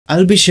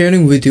I'll be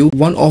sharing with you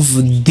one of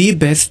the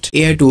best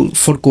AI tool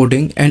for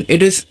coding, and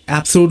it is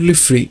absolutely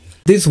free.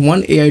 This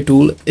one AI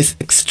tool is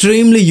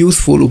extremely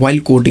useful while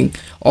coding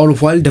or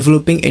while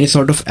developing any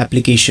sort of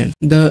application.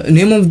 The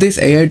name of this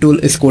AI tool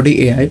is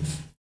Cody AI.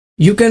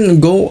 You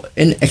can go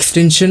in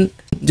extension,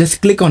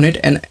 just click on it,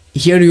 and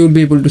here you will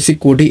be able to see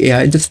Cody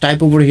AI. Just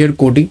type over here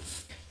Cody.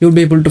 You'll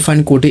be able to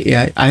find Cody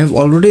AI. I have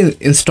already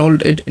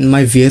installed it in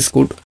my VS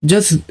Code.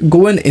 Just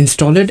go and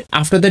install it.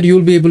 After that,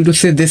 you'll be able to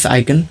see this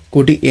icon,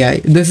 Cody AI.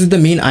 This is the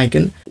main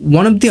icon.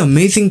 One of the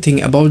amazing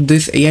thing about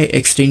this AI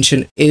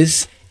extension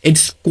is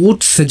its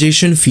code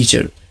suggestion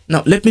feature.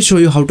 Now, let me show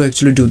you how to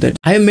actually do that.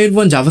 I have made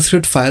one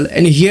JavaScript file,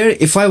 and here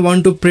if I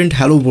want to print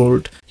hello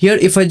world, here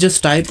if I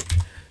just type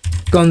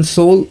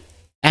console,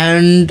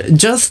 and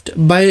just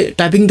by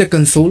typing the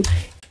console,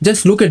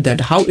 just look at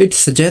that, how it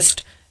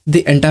suggests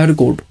the entire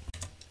code.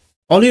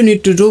 All you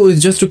need to do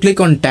is just to click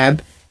on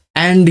tab,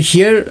 and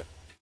here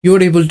you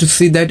are able to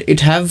see that it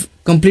have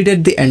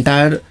completed the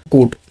entire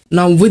code.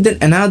 Now with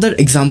another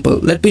example,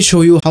 let me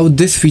show you how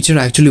this feature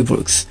actually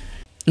works.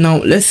 Now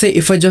let's say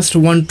if I just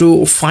want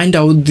to find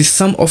out the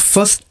sum of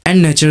first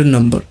and natural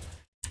number,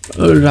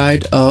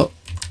 write a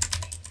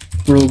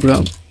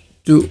program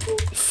to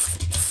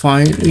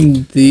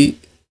find the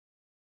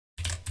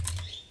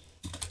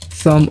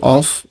sum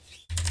of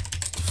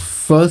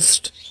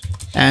first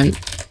and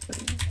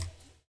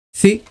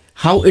see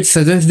how it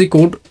suggests the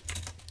code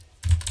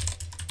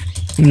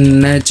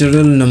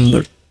natural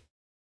number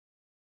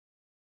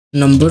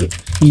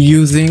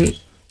using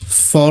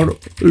for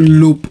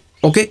loop.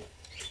 Okay,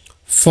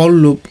 for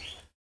loop.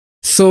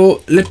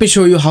 So let me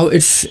show you how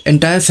its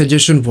entire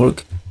suggestion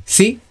work.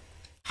 See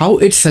how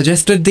it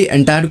suggested the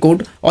entire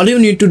code. All you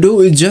need to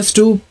do is just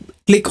to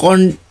click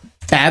on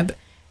tab,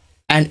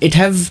 and it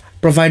have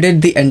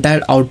provided the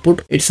entire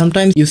output. It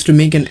sometimes used to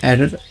make an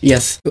error.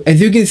 Yes, so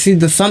as you can see,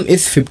 the sum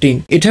is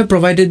 15. It have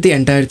provided the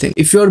entire thing.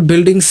 If you are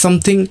building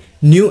something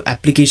new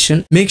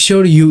application, make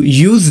sure you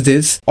use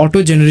this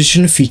auto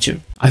generation feature.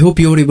 I hope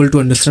you are able to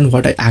understand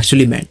what I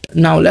actually meant.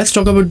 Now let's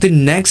talk about the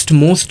next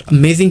most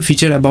amazing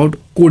feature about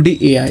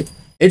Cody AI.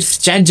 It's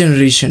chat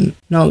generation.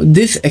 Now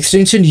this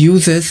extension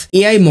uses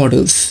AI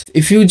models.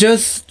 If you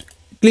just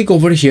click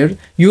over here,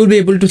 you will be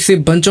able to see a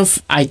bunch of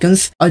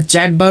icons. A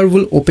chat bar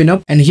will open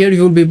up, and here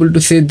you will be able to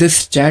say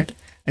this chat,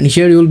 and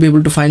here you will be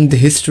able to find the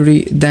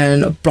history,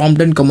 then prompt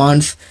and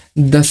commands,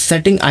 the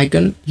setting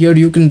icon. Here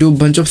you can do a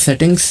bunch of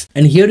settings,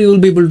 and here you will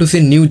be able to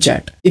see new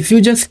chat. If you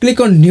just click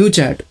on new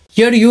chat,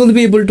 here you will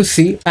be able to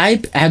see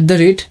type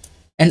 @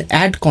 and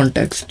add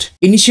context.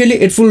 Initially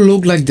it will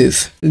look like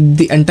this.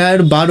 The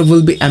entire bar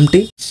will be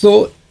empty.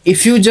 So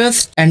if you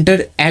just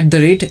enter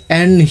 @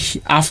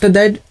 and after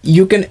that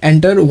you can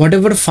enter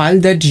whatever file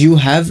that you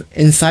have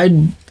inside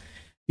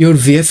your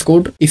VS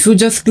Code. If you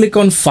just click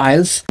on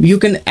files, you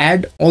can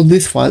add all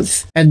these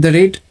files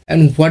 @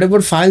 and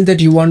whatever file that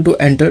you want to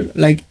enter,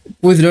 like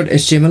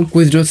quiz.html,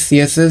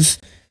 quiz.css,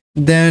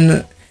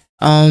 then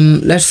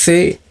let's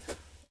say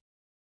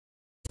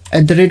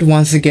 @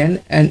 once again.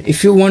 And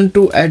if you want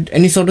to add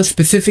any sort of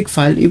specific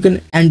file, you can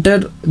enter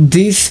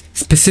this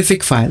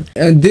specific file.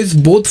 These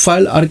both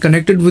files are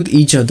connected with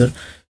each other.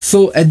 So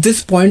at this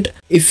point,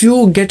 if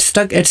you get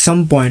stuck at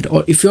some point,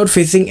 or if you're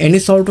facing any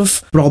sort of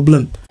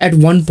problem at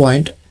one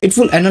point, it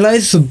will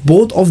analyze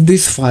both of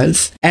these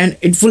files and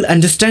it will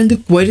understand the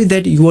query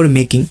that you are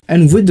making,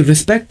 and with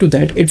respect to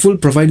that it will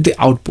provide the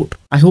output.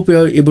 I hope you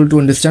are able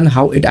to understand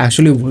how it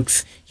actually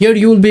works. Here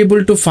you will be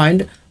able to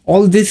find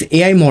all these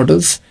AI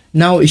models.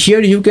 Now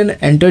here you can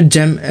enter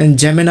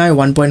Gemini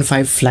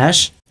 1.5 Flash.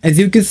 As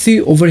you can see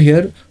over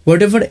here,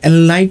 whatever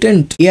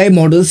enlightened AI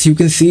models you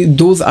can see,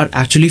 those are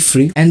actually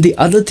free. And the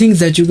other things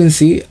that you can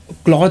see,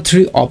 Claude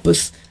 3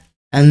 Opus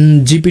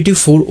and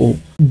GPT-4o,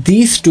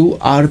 these two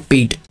are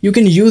paid. You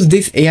can use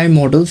these AI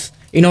models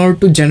in order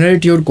to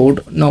generate your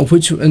code. Now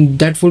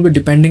that will be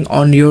depending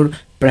on your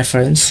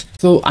preference.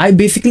 So I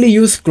basically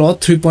use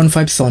Claude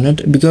 3.5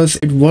 Sonnet because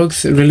it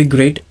works really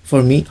great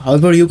for me.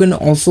 However, you can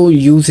also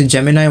use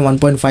Gemini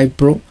 1.5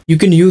 Pro. You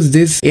can use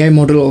this AI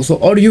model also,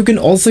 or you can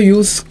also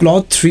use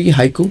Claude 3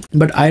 Haiku,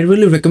 but I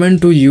really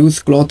recommend to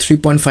use Claude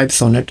 3.5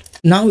 Sonnet.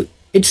 Now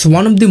it's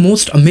one of the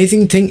most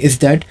amazing thing is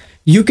that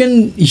you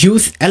can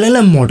use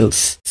LLM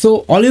models.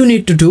 So all you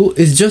need to do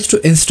is just to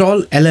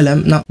install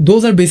LLM. Now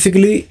those are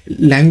basically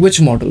language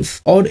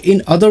models, or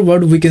in other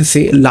word we can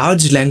say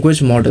large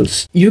language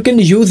models. You can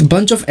use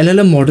bunch of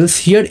LLM models.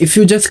 Here if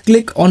you just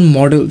click on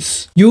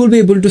models, you will be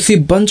able to see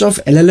bunch of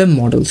LLM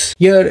models.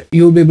 Here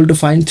you will be able to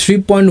find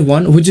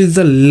 3.1, which is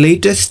the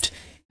latest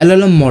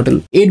LLM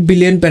model, 8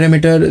 billion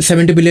parameter,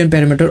 70 billion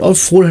parameter, or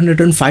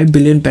 405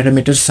 billion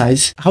parameter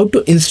size. How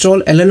to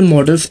install LLM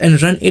models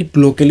and run it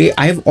locally,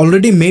 I have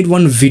already made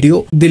one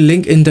video, the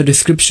link in the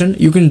description.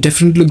 You can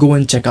definitely go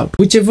and check out.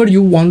 Whichever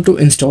you want to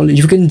install,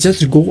 you can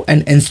just go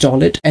and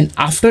install it, and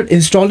after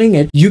installing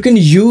it, you can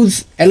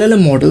use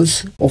LLM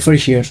models over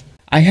here.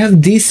 I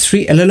have these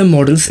 3 LLM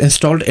models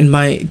installed in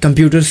my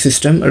computer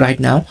system right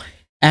now,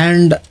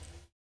 and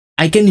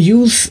I can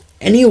use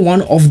any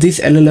one of these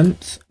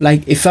LLMs.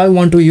 Like if I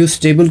want to use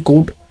stable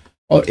code,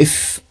 or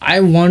if I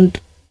want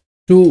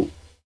to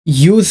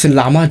use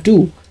Llama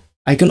 2,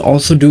 I can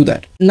also do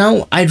that.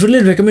 Now I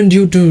really recommend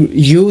you to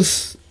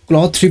use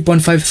Claude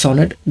 3.5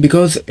 Sonnet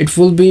because it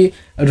will be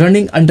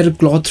running under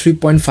Claude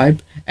 3.5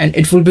 and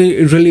it will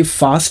be really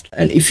fast.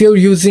 And if you're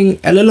using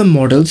LLM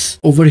models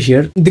over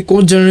here, the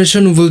code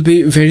generation will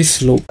be very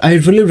slow. I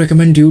really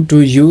recommend you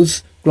to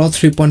use Claude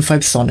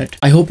 3.5 Sonnet.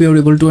 I hope you're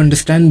able to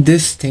understand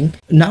this thing.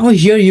 Now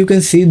here you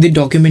can see the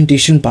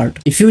documentation part.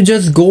 If you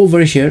just go over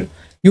here,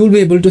 you will be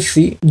able to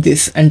see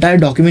this entire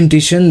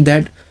documentation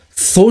that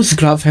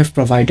Sourcegraph have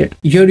provided.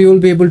 Here you will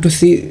be able to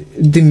see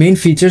the main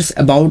features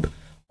about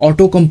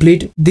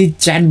autocomplete, the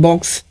chat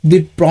box,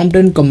 the prompt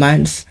and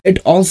commands. It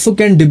also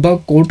can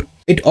debug code.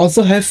 It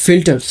also have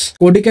filters.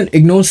 Cody can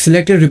ignore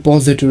selected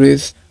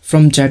repositories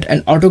from chat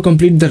and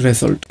autocomplete the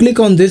result. Click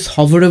on this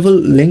hoverable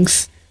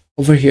links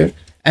over here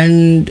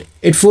and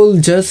it will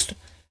just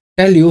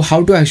tell you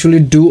how to actually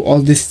do all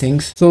these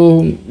things.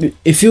 So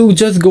if you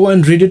just go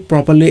and read it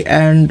properly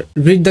and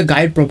read the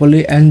guide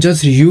properly and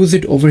just use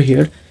it over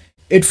here,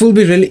 it will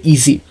be really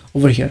easy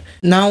over here.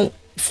 Now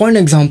for an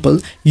example,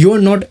 you are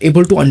not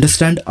able to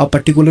understand a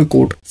particular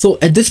code. So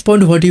at this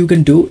point, what you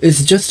can do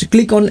is just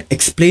click on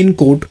explain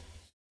code.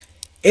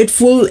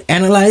 It will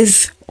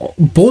analyze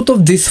both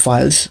of these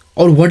files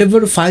or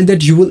whatever file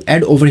that you will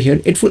add over here.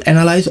 It will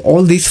analyze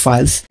all these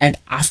files and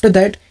after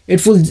that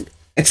it will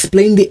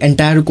explain the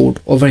entire code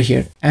over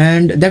here,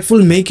 and that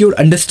will make your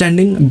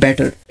understanding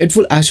better. It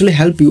will actually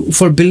help you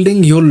for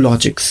building your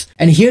logics.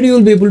 And here you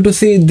will be able to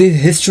see the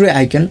history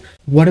icon,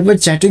 whatever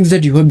chattings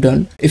that you have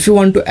done. If you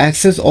want to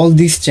access all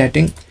these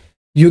chatting,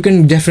 you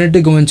can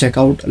definitely go and check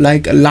out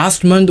like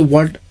last month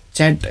what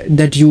chat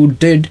that you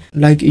did,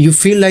 like you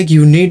feel like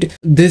you need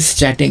these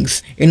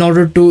chattings in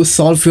order to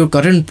solve your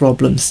current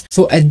problems.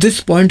 So at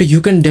this point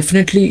you can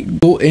definitely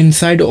go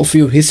inside of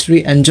your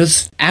history and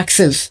just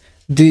access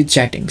the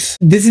chattings.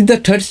 This is the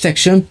third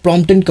section,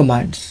 prompt and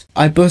commands.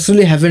 I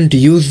personally haven't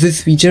used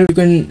this feature. You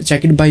can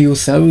check it by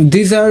yourself.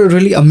 These are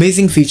really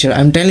amazing feature,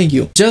 I'm telling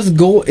you. Just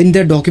go in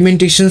their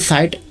documentation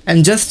site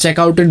and just check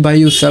out it by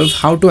yourself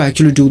how to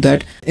actually do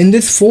that. In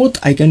this fourth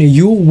icon,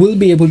 you will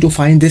be able to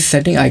find this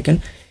setting icon.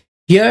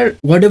 Here,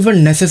 whatever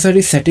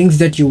necessary settings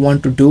that you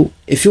want to do,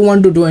 if you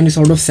want to do any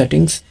sort of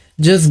settings,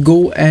 just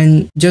go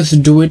and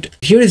just do it.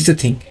 Here is the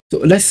thing. So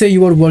let's say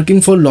you are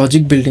working for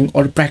logic building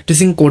or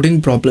practicing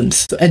coding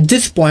problems. So at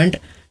this point,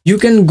 you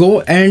can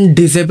go and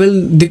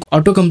disable the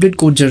autocomplete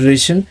code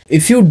generation.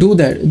 If you do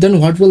that, then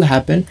what will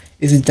happen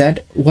is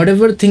that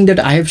whatever thing that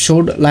I have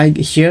showed, like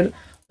here,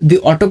 the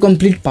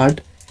autocomplete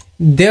part,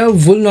 there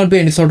will not be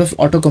any sort of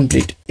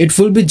autocomplete. It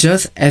will be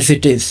just as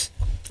it is.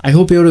 I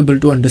hope you're able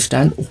to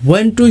understand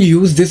when to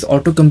use this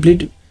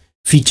autocomplete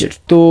feature.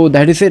 So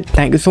that is it.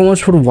 Thank you so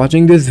much for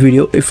watching this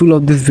video. If you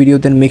love this video,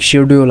 then make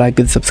sure to like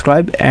and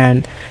subscribe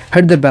and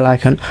hit the bell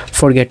icon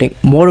for getting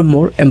more and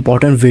more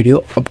important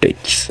video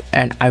updates.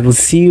 And I will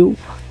see you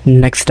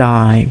next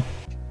time.